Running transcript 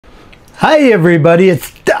Hi everybody,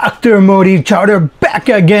 it's Dr. Motti Charter back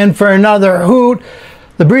again for another hoot.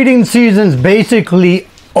 The breeding season's basically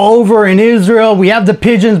over in Israel. We have the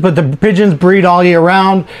pigeons, but the pigeons breed all year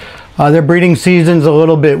round. Their breeding season's a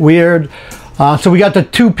little bit weird. So we got the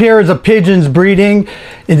two pairs of pigeons breeding.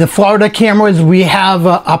 In the Florida cameras, we have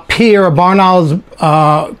a pair of barn owls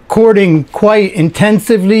courting quite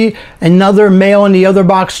intensively. Another male in the other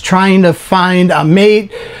box trying to find a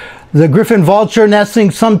mate. The Griffon Vulture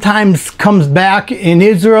nestling sometimes comes back in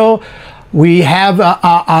Israel. We have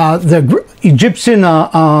the Egyptian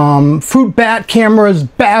fruit bat cameras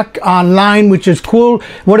back online, which is cool.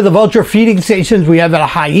 One of the Vulture Feeding Stations, we have a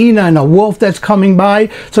hyena and a wolf that's coming by.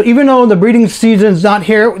 So even though the breeding season's not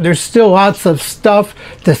here, there's still lots of stuff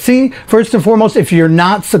to see. First and foremost, if you're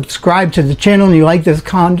not subscribed to the channel and you like this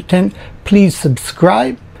content, please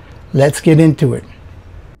subscribe. Let's get into it.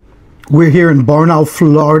 We're here in Barn Owl,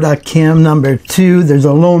 Florida, cam number 2. There's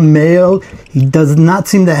a lone male. He does not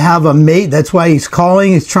seem to have a mate. That's why he's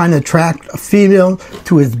calling. He's trying to attract a female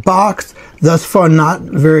to his box. Thus far, not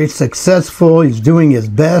very successful. He's doing his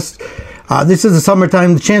best. This is the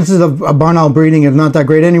summertime. The chances of barn owl breeding is not that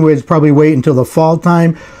great anyways. Probably wait until the fall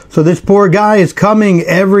time. So this poor guy is coming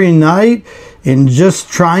every night and just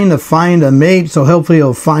trying to find a mate. So hopefully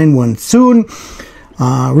he'll find one soon.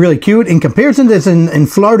 Really cute. In comparison to this, in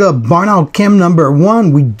Florida, barn owl cam number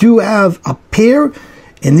 1, we do have a pair,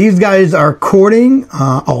 and these guys are courting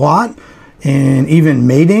a lot and even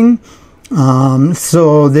mating.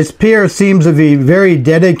 So this pair seems to be very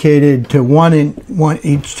dedicated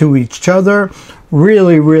to each other.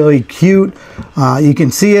 Really cute. You can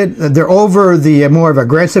see it. They're over the more of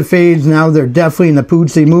aggressive phase now. They're definitely in the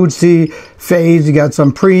pootsy-mootsy phase. You got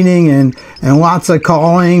some preening and lots of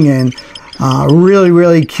calling and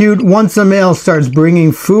really cute. Once the male starts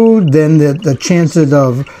bringing food, then the chances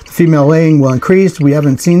of female laying will increase. We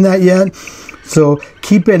haven't seen that yet. So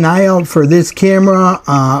keep an eye out for this camera.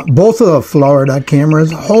 Both of the Florida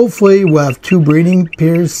cameras. Hopefully we'll have 2 breeding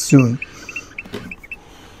pairs soon.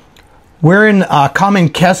 We're in common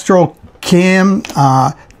Kestrel cam.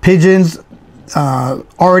 Pigeons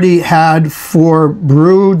already had 4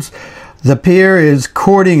 broods. The pair is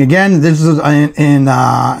courting again. This is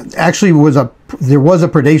actually there was a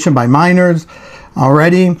predation by minors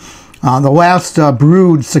already. The last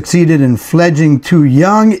brood succeeded in fledging 2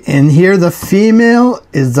 young, and here the female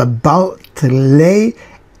is about to lay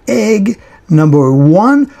egg number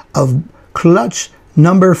 1 of clutch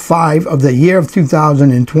number 5 of the year of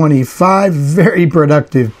 2025. Very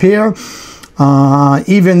productive pair.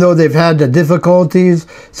 Even though they've had the difficulties,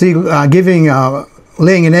 see,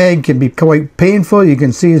 laying an egg can be quite painful. You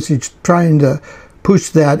can see she's trying to push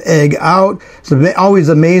that egg out. It's always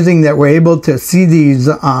amazing that we're able to see these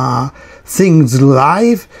things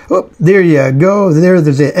live. Oh, there you go.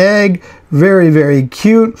 There's the egg. Very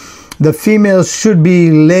cute. The female should be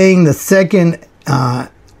laying the second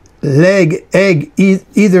egg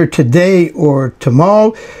either today or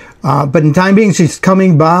tomorrow. But in time being, she's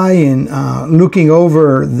coming by and looking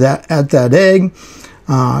over at that egg.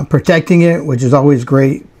 Protecting it, which is always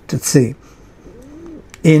great to see.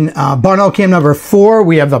 In barn owl cam number 4,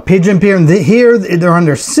 we have a pigeon pair. And here they're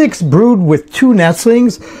under 6 brood with 2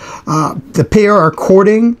 nestlings. The pair are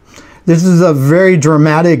courting. This is a very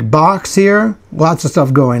dramatic box here. Lots of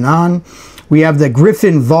stuff going on. We have the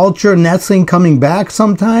Griffon Vulture nestling coming back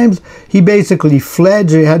sometimes. He basically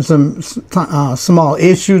fledged. He had some small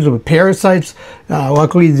issues with parasites.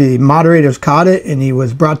 Luckily, the moderators caught it, and he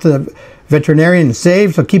was brought to the veterinarian and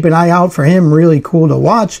saved. So keep an eye out for him. Really cool to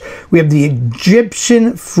watch. We have the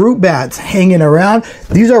Egyptian fruit bats hanging around.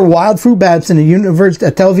 These are wild fruit bats in the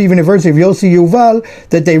at Tel Aviv University of Yossi Yuval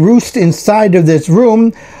that they roost inside of this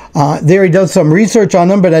room. There he does some research on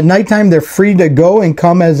them, but at nighttime they're free to go and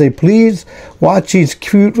come as they please. Watch these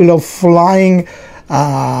cute little flying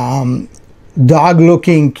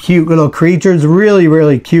dog-looking cute little creatures.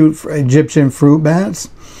 Really cute for Egyptian fruit bats.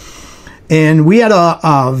 And we had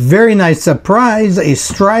a very nice surprise, a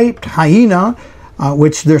striped hyena,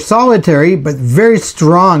 which they're solitary, but very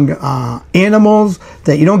strong animals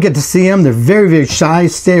that you don't get to see them. They're very shy,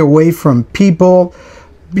 stay away from people.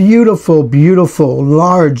 Beautiful,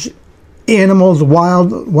 large animals,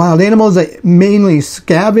 wild animals that mainly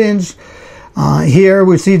scavenge. Here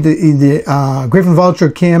we see the Griffon Vulture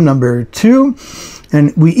cam number 2.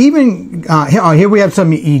 And we even, here we have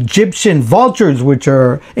some Egyptian vultures, which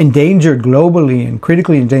are endangered globally and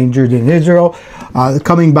critically endangered in Israel,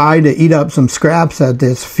 coming by to eat up some scraps at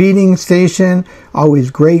this feeding station. Always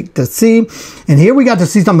great to see. And here we got to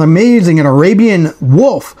see something amazing. An Arabian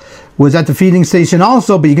wolf was at the feeding station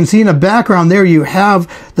also, but you can see in the background there you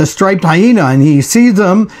have the striped hyena, and he sees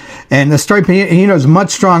them And the striped hyena is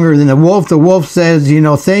much stronger than the wolf. The wolf says, you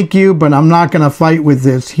know, thank you, but I'm not going to fight with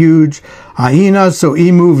this huge hyena. So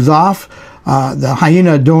he moves off. The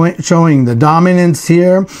hyena showing the dominance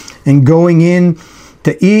here and going in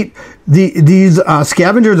to eat. These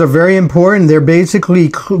scavengers are very important. They're basically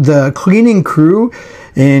the cleaning crew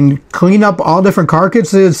and clean up all different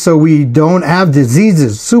carcasses so we don't have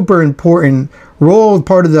diseases. Super important role,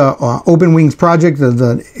 part of the Open Wings project of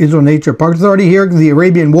the Israel Nature Park Authority. Here the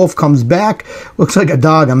Arabian wolf comes back, looks like a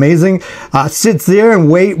dog, amazing, sits there and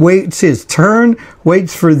waits his turn,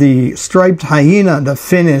 waits for the striped hyena to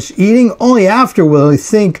finish eating. Only after will he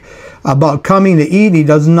think about coming to eat. He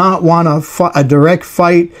does not want a direct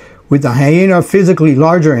fight with the hyena, physically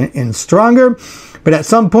larger and stronger. But at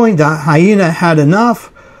some point, the hyena had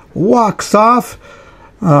enough, walks off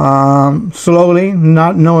slowly, in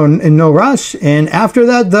no rush. And after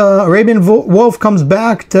that, the Arabian wolf comes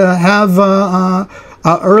back to have an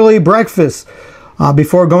early breakfast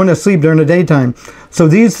before going to sleep during the daytime. So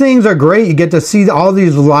these things are great. You get to see all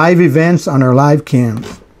these live events on our live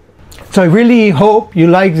cams. So I really hope you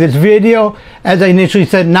like this video. As I initially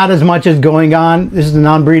said, not as much is going on. This is the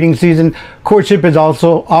non-breeding season. Courtship is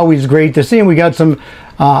also always great to see. And we got some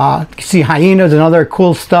see hyenas and other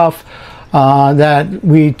cool stuff that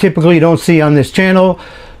we typically don't see on this channel.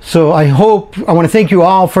 So I want to thank you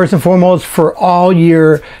all first and foremost for all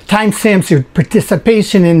your timestamps, your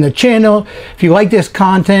participation in the channel. If you like this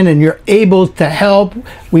content and you're able to help,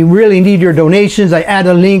 we really need your donations. I add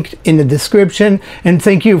a link in the description. And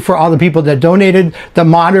thank you for all the people that donated. The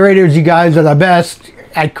moderators, you guys are the best.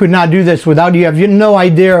 I could not do this without you. You have no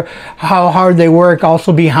idea how hard they work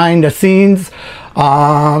also behind the scenes.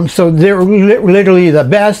 So they're literally the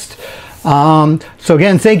best. So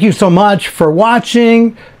again, thank you so much for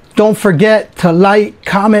watching. Don't forget to like,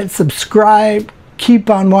 comment, subscribe. Keep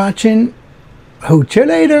on watching. Hoot you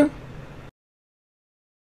later.